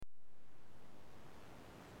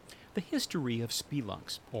The History of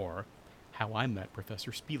Spelunx, or How I Met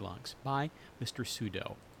Professor Spelunx, by Mr.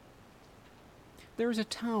 Pseudo. There is a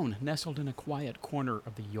town nestled in a quiet corner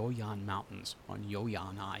of the Yoyan Mountains on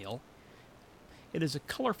Yoyan Isle. It is a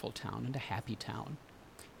colorful town and a happy town.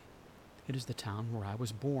 It is the town where I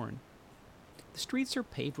was born. The streets are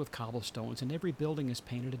paved with cobblestones and every building is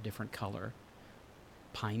painted a different color.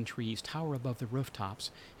 Pine trees tower above the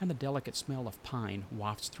rooftops, and the delicate smell of pine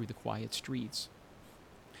wafts through the quiet streets.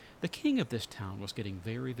 The king of this town was getting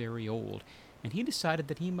very, very old, and he decided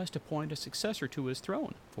that he must appoint a successor to his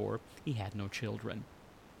throne, for he had no children.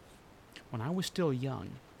 When I was still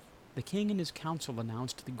young, the king and his council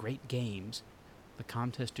announced the Great Games, the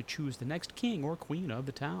contest to choose the next king or queen of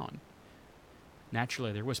the town.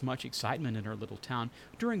 Naturally, there was much excitement in our little town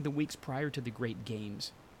during the weeks prior to the Great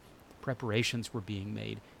Games. Preparations were being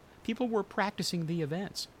made. People were practicing the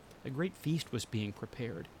events. A great feast was being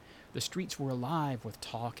prepared. The streets were alive with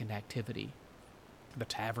talk and activity. The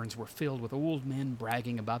taverns were filled with old men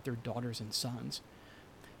bragging about their daughters and sons.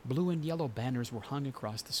 Blue and yellow banners were hung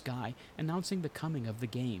across the sky, announcing the coming of the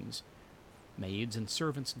games. Maids and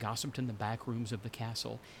servants gossiped in the back rooms of the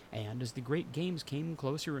castle, and as the great games came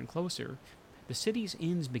closer and closer, the city's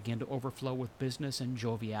inns began to overflow with business and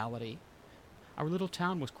joviality. Our little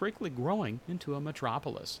town was quickly growing into a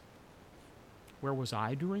metropolis. Where was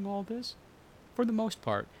I during all this? For the most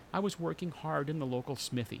part, I was working hard in the local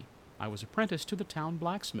smithy. I was apprenticed to the town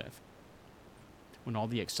blacksmith. When all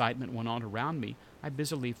the excitement went on around me, I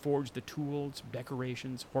busily forged the tools,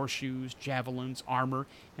 decorations, horseshoes, javelins, armor,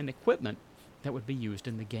 and equipment that would be used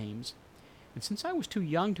in the games. And since I was too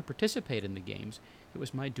young to participate in the games, it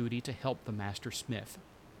was my duty to help the master smith.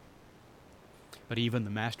 But even the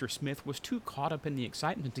master smith was too caught up in the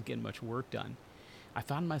excitement to get much work done. I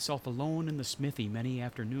found myself alone in the smithy many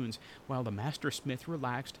afternoons while the master smith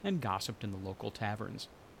relaxed and gossiped in the local taverns.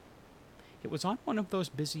 It was on one of those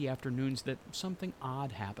busy afternoons that something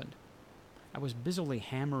odd happened. I was busily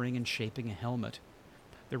hammering and shaping a helmet.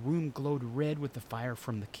 The room glowed red with the fire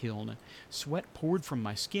from the kiln. Sweat poured from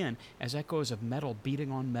my skin as echoes of metal beating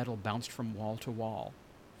on metal bounced from wall to wall.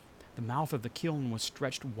 The mouth of the kiln was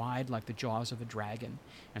stretched wide like the jaws of a dragon,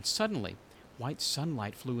 and suddenly white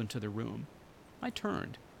sunlight flew into the room. I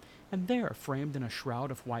turned, and there, framed in a shroud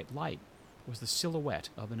of white light, was the silhouette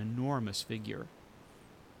of an enormous figure.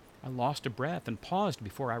 I lost a breath and paused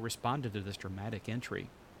before I responded to this dramatic entry.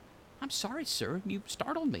 "I'm sorry, sir. You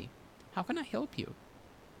startled me. How can I help you?"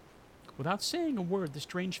 Without saying a word, the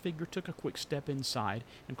strange figure took a quick step inside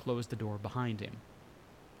and closed the door behind him.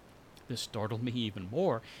 This startled me even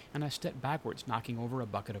more, and I stepped backwards, knocking over a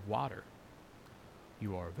bucket of water.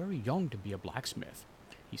 "You are very young to be a blacksmith,"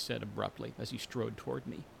 he said abruptly as he strode toward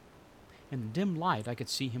me. In the dim light, I could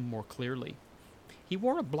see him more clearly. He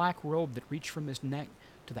wore a black robe that reached from his neck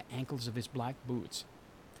to the ankles of his black boots.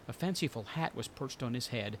 A fanciful hat was perched on his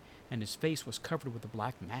head, and his face was covered with a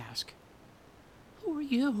black mask. "Who are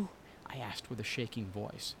you?" I asked with a shaking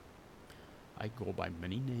voice. "I go by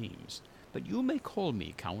many names, but you may call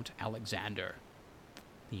me Count Alexander,"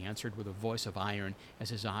 he answered with a voice of iron as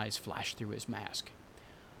his eyes flashed through his mask.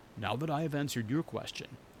 "Now that I have answered your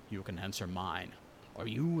question, you can answer mine. Are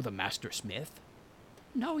you the master smith?"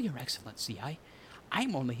 "No, Your Excellency.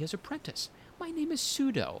 I'm only his apprentice. My name is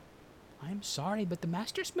Pseudo. I'm sorry, but the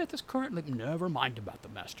master smith is currently—" "Never mind about the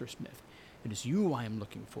master smith. It is you I am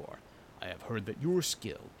looking for. I have heard that your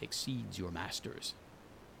skill exceeds your master's."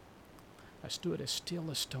 I stood as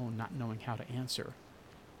still as stone, not knowing how to answer.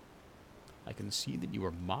 "I can see that you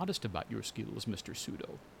are modest about your skills, Mr.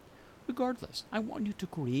 Pseudo. Regardless, I want you to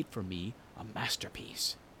create for me a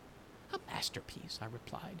masterpiece." "A masterpiece?" I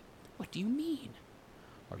replied. "What do you mean?"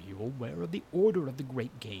 "Are you aware of the order of the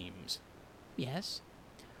Great Games?" "Yes."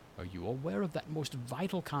 "Are you aware of that most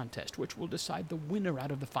vital contest which will decide the winner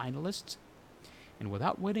out of the finalists?" And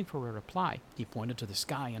without waiting for a reply, he pointed to the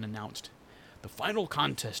sky and announced, "The final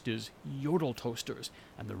contest is Yodel Toasters,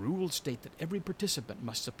 and the rules state that every participant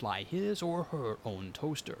must supply his or her own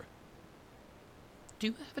toaster." "Do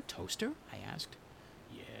you have a toaster?" I asked.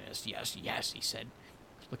 Yes, he said,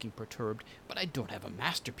 looking perturbed, "but I don't have a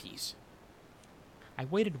masterpiece." I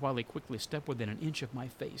waited while he quickly stepped within an inch of my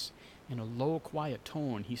face. In a low, quiet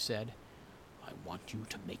tone, he said, "I want you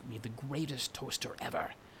to make me the greatest toaster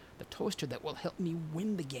ever, the toaster that will help me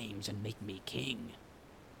win the games and make me king."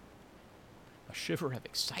 A shiver of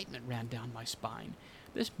excitement ran down my spine.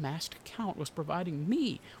 This masked count was providing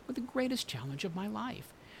me with the greatest challenge of my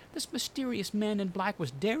life. This mysterious man in black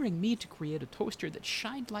was daring me to create a toaster that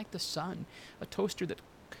shined like the sun, a toaster that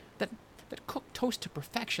cooked toast to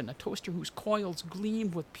perfection, a toaster whose coils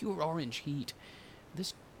gleamed with pure orange heat.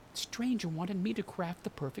 This The stranger wanted me to craft the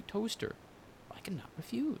perfect toaster. I could not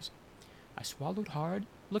refuse. I swallowed hard,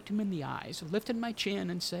 looked him in the eyes, lifted my chin,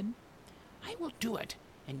 and said, "I will do it,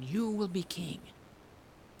 and you will be king."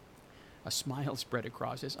 A smile spread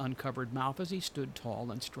across his uncovered mouth as he stood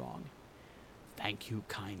tall and strong. "Thank you,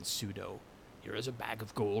 kind pseudo. Here is a bag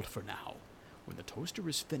of gold for now. When the toaster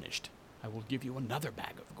is finished, I will give you another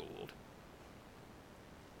bag of gold."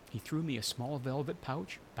 He threw me a small velvet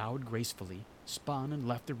pouch, bowed gracefully, spun, and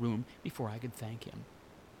left the room before I could thank him.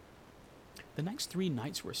 The next 3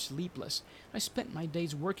 nights were sleepless. I spent my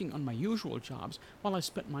days working on my usual jobs, while I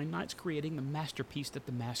spent my nights creating the masterpiece that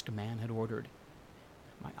the masked man had ordered.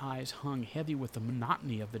 My eyes hung heavy with the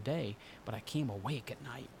monotony of the day, but I came awake at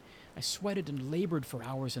night. I sweated and labored for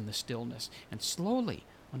hours in the stillness, and slowly,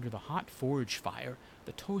 under the hot forge fire,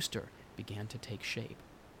 the toaster began to take shape.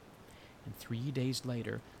 And 3 days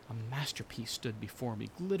later, a masterpiece stood before me,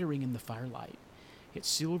 glittering in the firelight. Its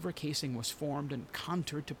silver casing was formed and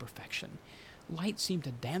contoured to perfection. Light seemed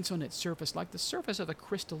to dance on its surface like the surface of a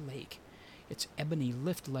crystal lake. Its ebony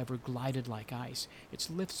lift lever glided like ice, its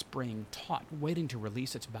lift spring taut, waiting to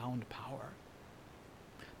release its bound power.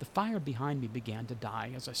 The fire behind me began to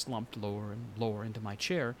die as I slumped lower and lower into my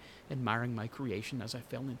chair, admiring my creation as I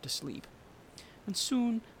fell into sleep. And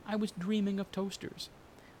soon I was dreaming of toasters.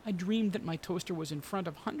 I dreamed that my toaster was in front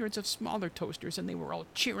of hundreds of smaller toasters, and they were all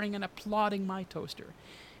cheering and applauding my toaster.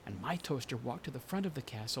 And my toaster walked to the front of the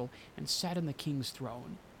castle and sat on the king's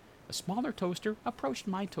throne. A smaller toaster approached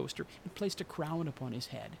my toaster and placed a crown upon his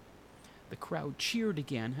head. The crowd cheered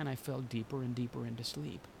again, and I fell deeper and deeper into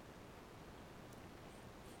sleep.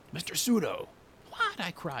 "Mr. Pseudo!" "What?" I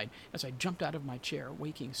cried as I jumped out of my chair,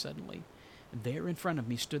 waking suddenly. And there in front of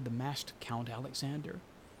me stood the masked Count Alexander.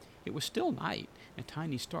 It was still night, and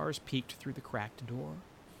tiny stars peeked through the cracked door.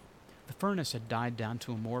 The furnace had died down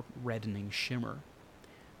to a more reddening shimmer.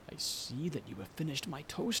 "I see that you have finished my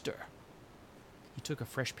toaster." He took a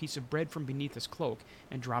fresh piece of bread from beneath his cloak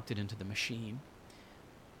and dropped it into the machine.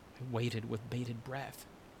 I waited with bated breath.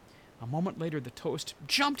 A moment later, the toast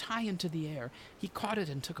jumped high into the air. He caught it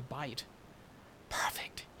and took a bite.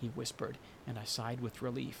 "Perfect," he whispered, and I sighed with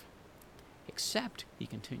relief. "Except," he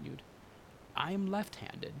continued, "I am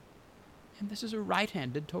left-handed, and this is a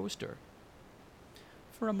right-handed toaster."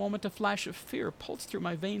 For a moment, a flash of fear pulsed through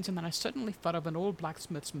my veins, and then I suddenly thought of an old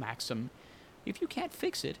blacksmith's maxim: "If you can't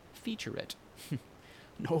fix it, feature it."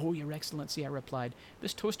 "No, Your Excellency," I replied.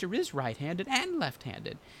 "This toaster is right-handed and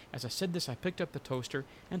left-handed." As I said this, I picked up the toaster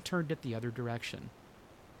and turned it the other direction.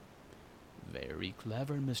 "Very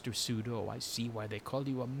clever, Mr. Pseudo. I see why they call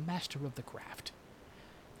you a master of the craft."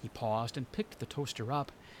 He paused and picked the toaster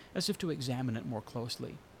up, as if to examine it more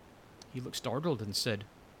closely. He looked startled and said,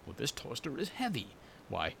 "Well, this toaster is heavy.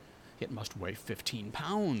 Why, it must weigh 15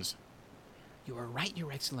 pounds. "You are right,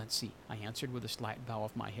 Your Excellency," I answered with a slight bow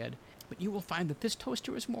of my head. "But you will find that this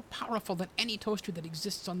toaster is more powerful than any toaster that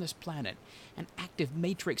exists on this planet. An active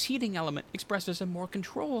matrix heating element expresses a more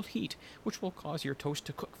controlled heat, which will cause your toast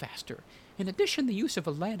to cook faster. In addition, the use of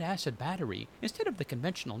a lead-acid battery, instead of the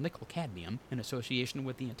conventional nickel-cadmium, in association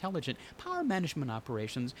with the intelligent power management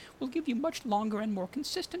operations, will give you much longer and more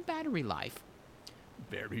consistent battery life."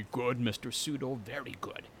 "Very good, Mr. Pseudo, very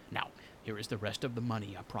good. Now, here is the rest of the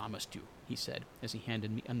money I promised you," he said, as he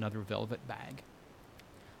handed me another velvet bag.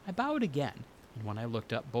 I bowed again, and when I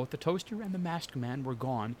looked up, both the toaster and the masked man were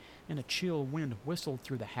gone, and a chill wind whistled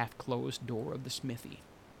through the half-closed door of the smithy.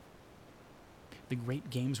 The great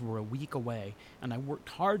games were a week away, and I worked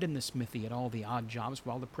hard in the smithy at all the odd jobs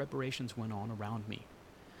while the preparations went on around me.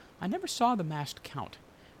 I never saw the masked count,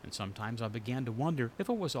 and sometimes I began to wonder if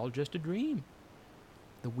it was all just a dream.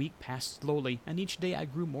 The week passed slowly, and each day I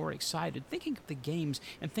grew more excited, thinking of the games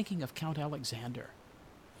and thinking of Count Alexander.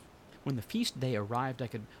 When the feast day arrived, I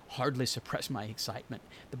could hardly suppress my excitement.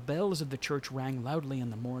 The bells of the church rang loudly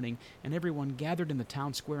in the morning, and everyone gathered in the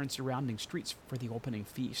town square and surrounding streets for the opening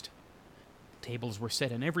feast. Tables were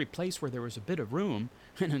set in every place where there was a bit of room,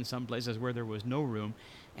 and in some places where there was no room,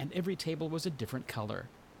 and every table was a different color.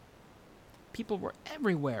 People were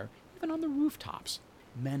everywhere, even on the rooftops.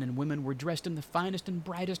 Men and women were dressed in the finest and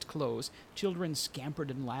brightest clothes. Children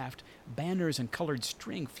scampered and laughed. Banners and colored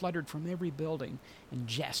string fluttered from every building, and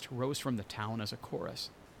jest rose from the town as a chorus.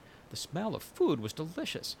 The smell of food was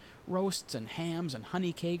delicious. Roasts and hams and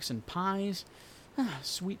honey cakes and pies.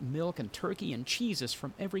 Sweet milk and turkey and cheeses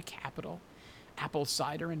from every capital. Apple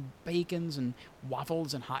cider and bacons and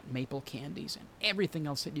waffles and hot maple candies and everything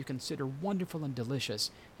else that you consider wonderful and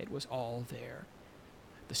delicious. It was all there.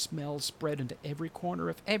 The smell spread into every corner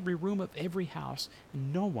of every room of every house,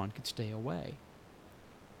 and no one could stay away.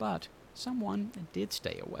 But someone did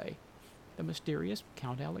stay away. the mysterious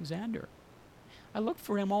Count Alexander. I looked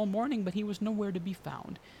for him all morning, but he was nowhere to be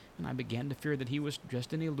found, and I began to fear that he was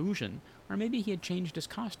just an illusion, or maybe he had changed his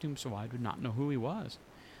costume so I did not know who he was.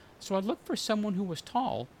 So I looked for someone who was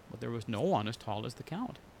tall, but there was no one as tall as the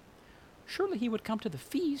Count. Surely he would come to the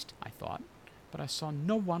feast, I thought, but I saw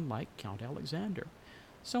no one like Count Alexander.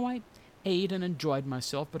 So I ate and enjoyed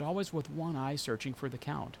myself, but always with one eye searching for the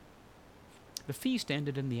Count. The feast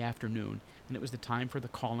ended in the afternoon, and it was the time for the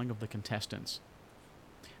calling of the contestants.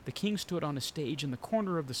 The king stood on a stage in the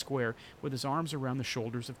corner of the square with his arms around the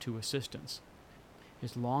shoulders of two assistants.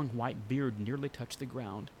 His long white beard nearly touched the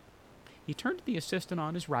ground. He turned to the assistant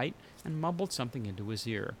on his right and mumbled something into his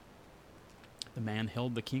ear. The man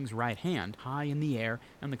held the king's right hand high in the air,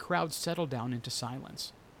 and the crowd settled down into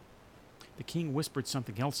silence. The king whispered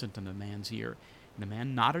something else into the man's ear, and the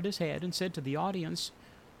man nodded his head and said to the audience,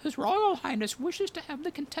 "His Royal Highness wishes to have the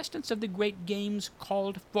contestants of the great games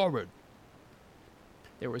called forward."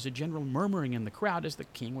 There was a general murmuring in the crowd as the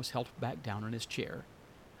king was helped back down in his chair.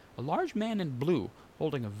 A large man in blue,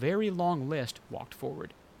 holding a very long list, walked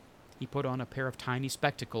forward. He put on a pair of tiny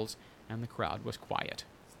spectacles, and the crowd was quiet.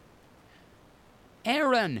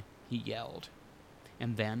 "Aaron!" he yelled.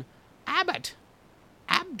 And then, "Abbott!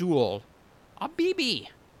 Abdul! Abibi!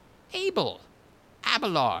 Abel!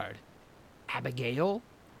 Abelard! Abigail!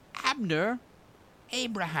 Abner!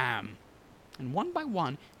 Abraham!" And one by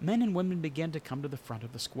one, men and women began to come to the front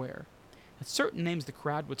of the square. At certain names the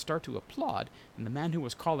crowd would start to applaud, and the man who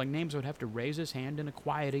was calling names would have to raise his hand in a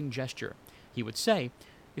quieting gesture. He would say,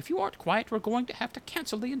 "If you aren't quiet, we're going to have to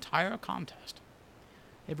cancel the entire contest."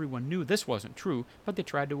 Everyone knew this wasn't true, but they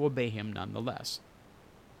tried to obey him nonetheless.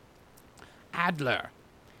 "Adler,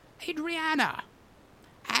 Adriana,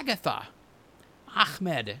 Agatha,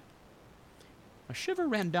 Ahmed." A shiver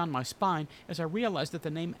ran down my spine as I realized that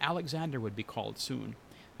the name Alexander would be called soon.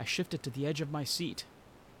 I shifted to the edge of my seat.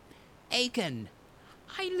 "Aiken,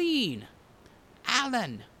 Eileen,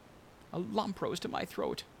 Alan." A lump rose to my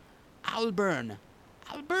throat. "Alburn,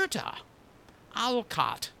 Alberta,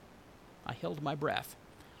 Alcott." I held my breath.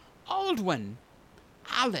 "Aldwin,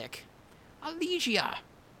 Alec, Alesia."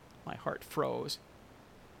 My heart froze.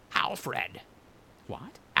 "Alfred."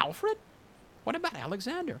 "What? Alfred? What about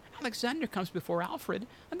Alexander? Alexander comes before Alfred,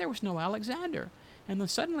 and there was no Alexander." And then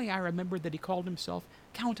suddenly I remembered that he called himself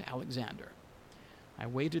Count Alexander. I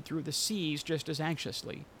waded through the seas just as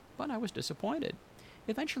anxiously, but I was disappointed.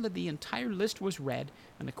 Eventually the entire list was read,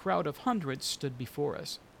 and a crowd of hundreds stood before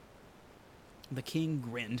us. The king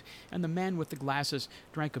grinned, and the man with the glasses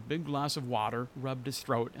drank a big glass of water, rubbed his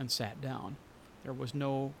throat, and sat down. There was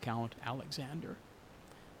no Count Alexander.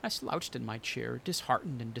 I slouched in my chair,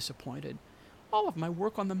 disheartened and disappointed. All of my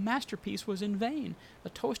work on the masterpiece was in vain, a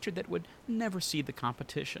toaster that would never see the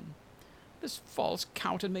competition. This false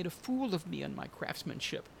count had made a fool of me and my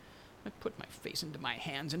craftsmanship. I put my face into my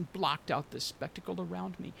hands and blocked out the spectacle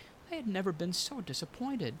around me. I had never been so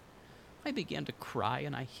disappointed. I began to cry,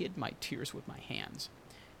 and I hid my tears with my hands.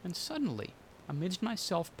 And suddenly, amidst my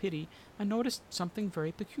self-pity, I noticed something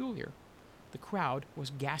very peculiar. The crowd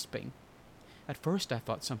was gasping. At first I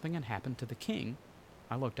thought something had happened to the king.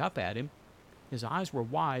 I looked up at him. His eyes were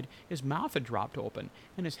wide, his mouth had dropped open,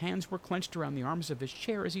 and his hands were clenched around the arms of his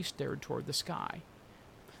chair as he stared toward the sky.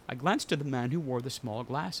 I glanced to the man who wore the small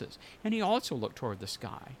glasses, and he also looked toward the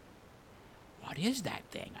sky. "What is that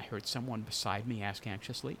thing?" I heard someone beside me ask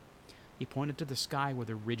anxiously. He pointed to the sky with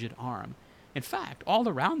a rigid arm. In fact, all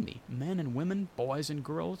around me, men and women, boys and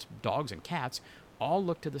girls, dogs and cats, all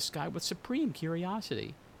looked to the sky with supreme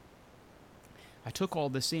curiosity. I took all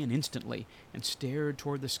this in instantly and stared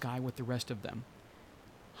toward the sky with the rest of them.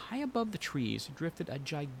 High above the trees drifted a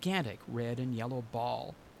gigantic red and yellow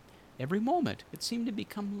ball. Every moment it seemed to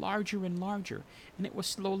become larger and larger, and it was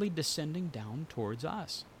slowly descending down towards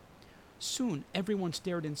us. Soon everyone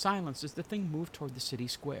stared in silence as the thing moved toward the city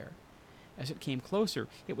square. As it came closer,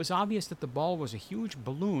 it was obvious that the ball was a huge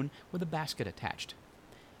balloon with a basket attached.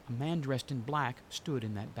 A man dressed in black stood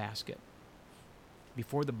in that basket.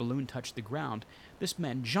 Before the balloon touched the ground, this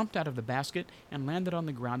man jumped out of the basket and landed on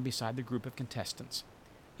the ground beside the group of contestants.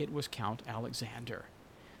 It was Count Alexander.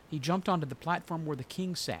 He jumped onto the platform where the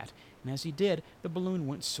king sat, and as he did, the balloon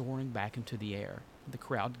went soaring back into the air. The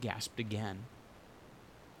crowd gasped again.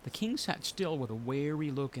 The king sat still with a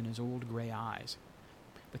wary look in his old gray eyes.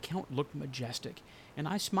 The count looked majestic, and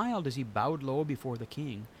I smiled as he bowed low before the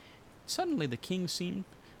king. Suddenly the king seemed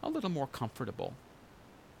a little more comfortable.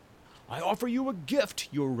 "I offer you a gift,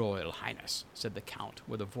 your royal highness," said the count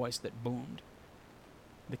with a voice that boomed.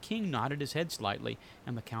 The king nodded his head slightly,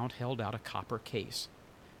 and the count held out a copper case.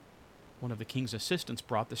 One of the king's assistants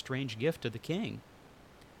brought the strange gift to the king.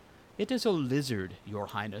 "It is a lizard, your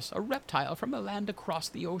highness, a reptile from a land across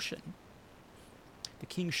the ocean." The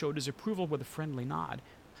king showed his approval with a friendly nod,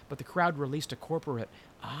 but the crowd released a corporate,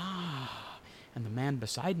 "Ah," and the man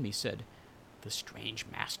beside me said, "The strange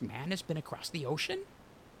masked man has been across the ocean?"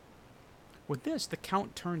 With this, the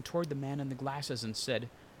count turned toward the man in the glasses and said,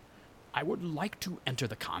 "I would like to enter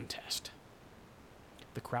the contest."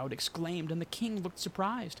 The crowd exclaimed, and the king looked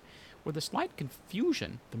surprised. With a slight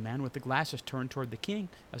confusion, the man with the glasses turned toward the king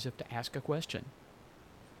as if to ask a question.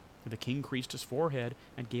 The king creased his forehead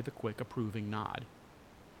and gave a quick, approving nod.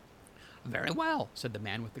 "Very well," said the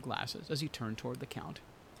man with the glasses as he turned toward the count.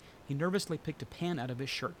 He nervously picked a pen out of his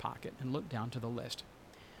shirt pocket and looked down to the list.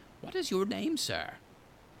 "What is your name, sir?"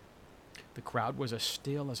 The crowd was as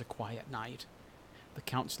still as a quiet night. The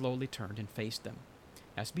count slowly turned and faced them.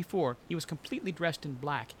 As before, he was completely dressed in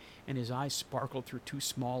black, and his eyes sparkled through two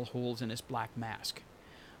small holes in his black mask.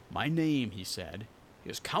 "My name," he said,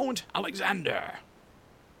 "is Count Alexander."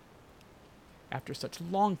 After such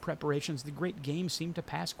long preparations, the great game seemed to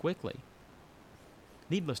pass quickly.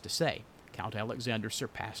 Needless to say, Count Alexander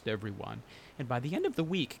surpassed everyone, and by the end of the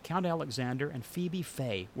week, Count Alexander and Phoebe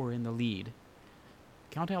Fay were in the lead.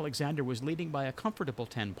 Count Alexander was leading by a comfortable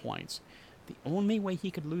 10 points. The only way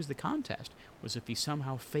he could lose the contest was if he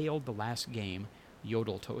somehow failed the last game,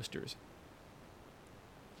 Yodel Toasters.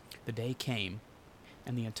 The day came,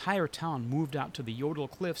 and the entire town moved out to the Yodel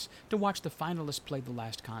Cliffs to watch the finalists play the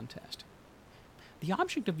last contest. The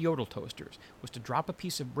object of Yodel Toasters was to drop a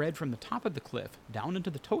piece of bread from the top of the cliff down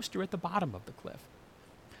into the toaster at the bottom of the cliff.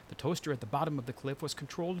 The toaster at the bottom of the cliff was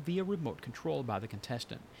controlled via remote control by the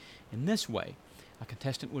contestant. In this way, a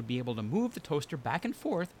contestant would be able to move the toaster back and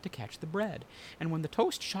forth to catch the bread, and when the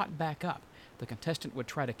toast shot back up, the contestant would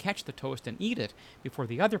try to catch the toast and eat it before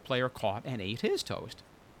the other player caught and ate his toast.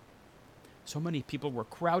 So many people were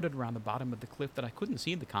crowded around the bottom of the cliff that I couldn't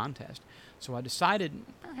see the contest, so I decided,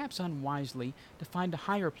 perhaps unwisely, to find a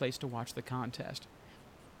higher place to watch the contest.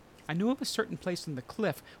 I knew of a certain place in the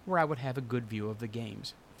cliff where I would have a good view of the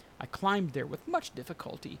games. I climbed there with much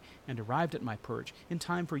difficulty and arrived at my perch in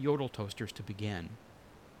time for Yodel Toasters to begin.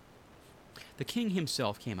 The king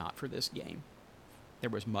himself came out for this game. There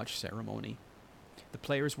was much ceremony. The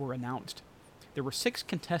players were announced. There were 6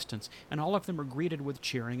 contestants, and all of them were greeted with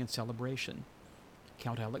cheering and celebration.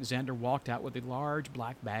 Count Alexander walked out with a large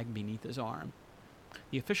black bag beneath his arm.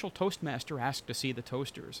 The official toastmaster asked to see the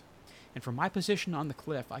toasters, and from my position on the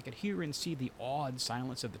cliff I could hear and see the awed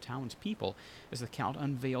silence of the townspeople as the count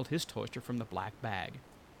unveiled his toaster from the black bag.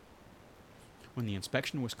 When the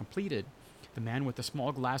inspection was completed, the man with the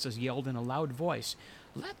small glasses yelled in a loud voice,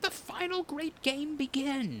 "Let the final great game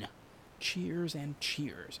begin!" Cheers and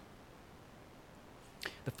cheers.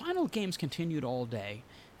 The final games continued all day,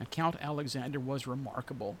 and Count Alexander was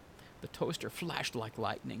remarkable. The toaster flashed like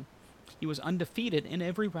lightning. He was undefeated in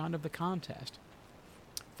every round of the contest.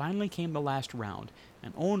 Finally came the last round,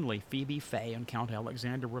 and only Phoebe Fay and Count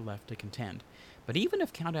Alexander were left to contend. But even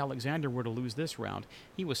if Count Alexander were to lose this round,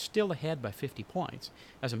 he was still ahead by 50 points.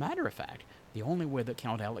 As a matter of fact, the only way that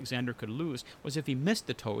Count Alexander could lose was if he missed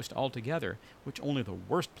the toast altogether, which only the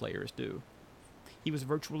worst players do. He was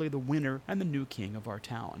virtually the winner and the new king of our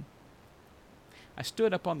town. I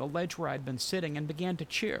stood up on the ledge where I'd been sitting and began to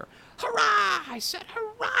cheer. "Hurrah!" I said.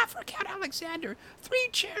 "Hurrah for Count Alexander! 3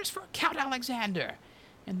 cheers for Count Alexander!"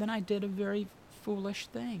 And then I did a very foolish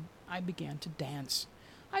thing. I began to dance.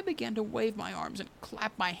 I began to wave my arms and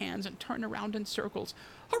clap my hands and turn around in circles.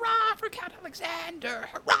 "Hurrah for Count Alexander!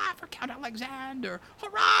 Hurrah for Count Alexander!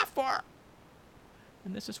 Hurrah for..."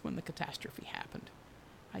 And this is when the catastrophe happened.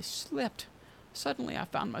 I slipped. Suddenly I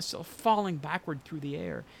found myself falling backward through the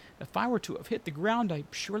air. If I were to have hit the ground, I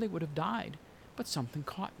surely would have died. But something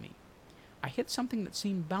caught me. I hit something that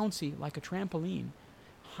seemed bouncy, like a trampoline.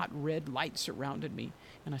 Hot red light surrounded me,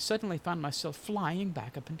 and I suddenly found myself flying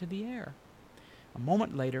back up into the air. A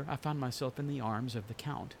moment later, I found myself in the arms of the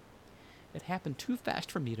Count. It happened too fast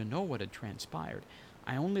for me to know what had transpired.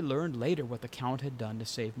 I only learned later what the Count had done to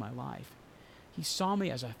save my life. He saw me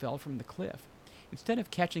as I fell from the cliff. Instead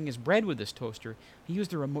of catching his bread with his toaster, he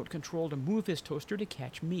used the remote control to move his toaster to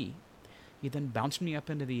catch me. He then bounced me up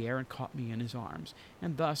into the air and caught me in his arms,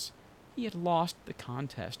 and thus he had lost the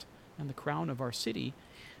contest and the crown of our city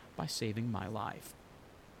by saving my life.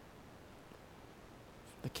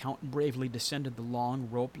 The Count bravely descended the long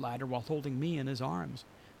rope ladder while holding me in his arms.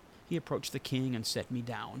 He approached the king and set me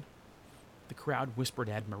down. The crowd whispered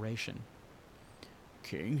admiration.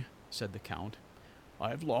 "King," said the Count, "I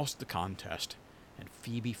have lost the contest, and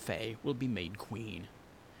Phoebe Fay will be made queen."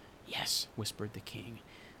 "Yes," whispered the king,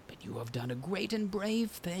 "but you have done a great and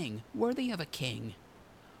brave thing, worthy of a king."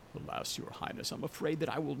 Alas, your highness, I'm afraid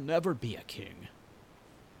that I will never be a king.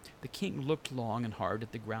 The king looked long and hard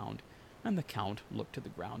at the ground, and the count looked to the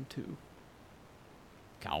ground too.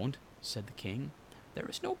 Count, said the king, there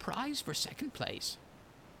is no prize for second place.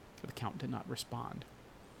 The count did not respond.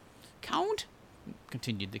 Count,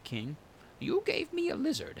 continued the king, you gave me a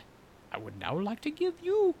lizard. I would now like to give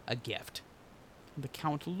you a gift. The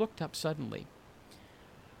count looked up suddenly.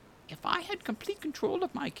 If I had complete control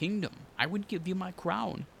of my kingdom, I would give you my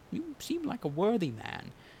crown. You seem like a worthy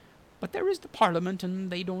man. But there is the Parliament,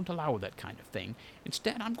 and they don't allow that kind of thing.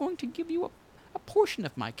 Instead, I'm going to give you a portion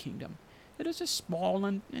of my kingdom. It is a small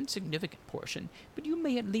and insignificant portion, but you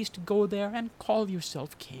may at least go there and call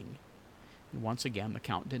yourself king. And once again the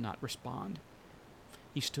count did not respond.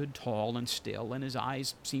 He stood tall and still, and his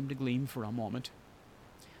eyes seemed to gleam for a moment.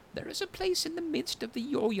 There is a place in the midst of the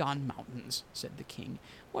Yoyan Mountains, said the king,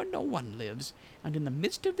 where no one lives, and in the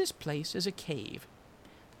midst of this place is a cave.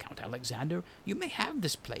 Count Alexander, you may have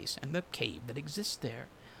this place and the cave that exists there.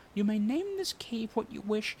 You may name this cave what you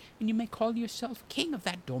wish, and you may call yourself king of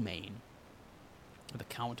that domain. The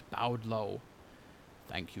count bowed low.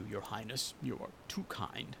 Thank you, your highness. You are too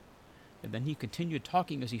kind. And then he continued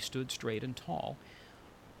talking as he stood straight and tall.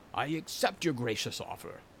 I accept your gracious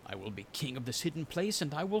offer. I will be king of this hidden place,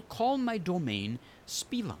 and I will call my domain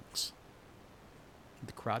Spelunx.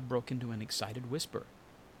 The crowd broke into an excited whisper.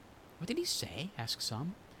 What did he say? Asked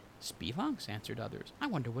some. Spelunx, answered others. I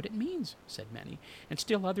wonder what it means, said many. And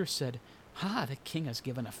still others said, the king has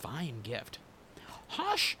given a fine gift.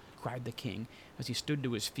 Hush! Cried the king, as he stood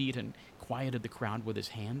to his feet and quieted the crowd with his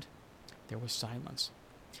hand. There was silence.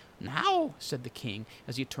 Now, said the king,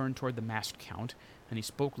 as he turned toward the masked count, and he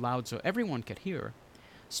spoke loud so everyone could hear,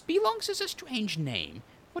 Spelunx is a strange name.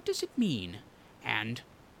 What does it mean? And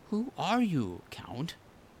who are you, Count?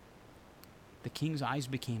 The king's eyes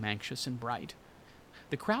became anxious and bright.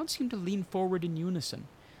 The crowd seemed to lean forward in unison.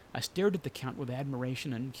 I stared at the count with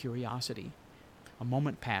admiration and curiosity. A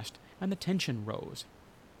moment passed, and the tension rose.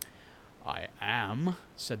 I am,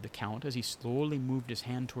 said the count as he slowly moved his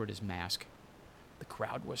hand toward his mask. The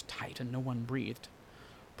crowd was tight and no one breathed.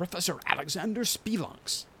 Professor Alexander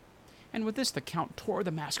Spelunx. And with this the count tore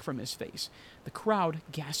the mask from his face. The crowd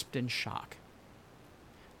gasped in shock.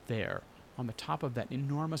 There, on the top of that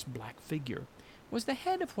enormous black figure, was the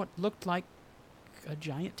head of what looked like a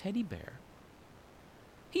giant teddy bear.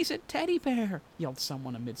 He's a teddy bear, yelled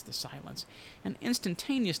someone amidst the silence, and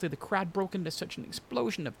instantaneously the crowd broke into such an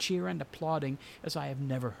explosion of cheer and applauding as I have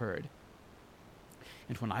never heard.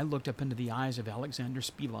 And when I looked up into the eyes of Alexander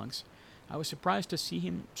Spelunx, I was surprised to see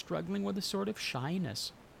him struggling with a sort of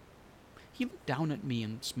shyness. He looked down at me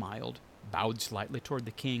and smiled, bowed slightly toward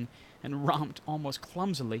the king, and romped almost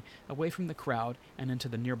clumsily away from the crowd and into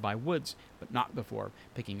the nearby woods, but not before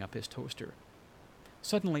picking up his toaster.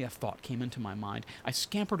 Suddenly a thought came into my mind. I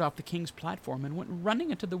scampered off the king's platform and went running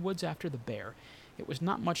into the woods after the bear. It was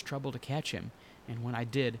not much trouble to catch him, and when I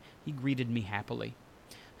did, he greeted me happily.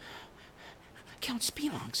 Count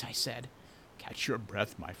Spelunx, I said. Catch your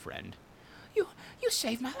breath, my friend. You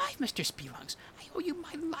saved my life, Mr. Spelunx. I owe you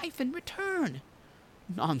my life in return.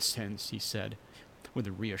 Nonsense, he said, with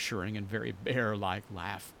a reassuring and very bear-like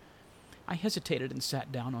laugh. I hesitated and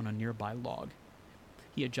sat down on a nearby log.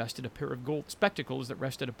 He adjusted a pair of gold spectacles that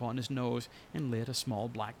rested upon his nose and lit a small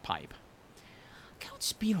black pipe. Count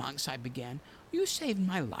Spelunx, I began, you saved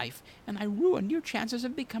my life, and I ruined your chances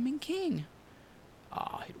of becoming king.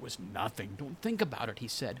 It was nothing. Don't think about it, he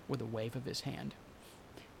said, with a wave of his hand.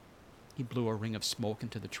 He blew a ring of smoke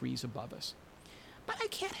into the trees above us. But I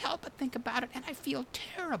can't help but think about it, and I feel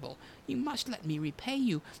terrible. You must let me repay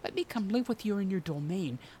you. Let me come live with you in your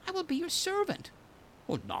domain. I will be your servant.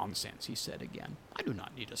 Oh, nonsense, he said again. I do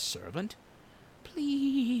not need a servant.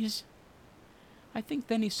 Please. I think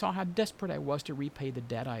then he saw how desperate I was to repay the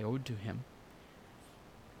debt I owed to him.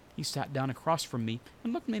 He sat down across from me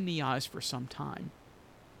and looked me in the eyes for some time.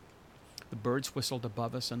 The birds whistled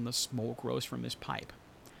above us and the smoke rose from his pipe.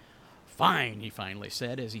 Fine, he finally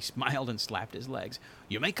said as he smiled and slapped his legs.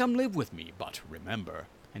 You may come live with me, but remember,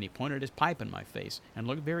 and he pointed his pipe in my face and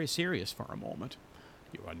looked very serious for a moment,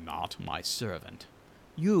 you are not my servant.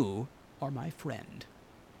 You are my friend.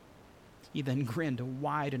 He then grinned a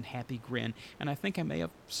wide and happy grin, and I think I may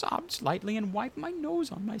have sobbed slightly and wiped my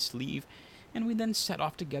nose on my sleeve, and we then set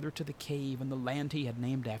off together to the cave and the land he had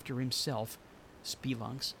named after himself,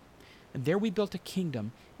 Spelunx. And there we built a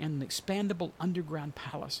kingdom and an expandable underground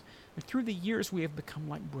palace, and through the years we have become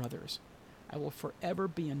like brothers. I will forever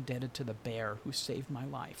be indebted to the bear who saved my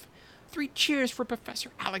life. 3 cheers for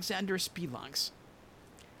Professor Alexander Spelunx.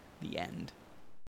 The end.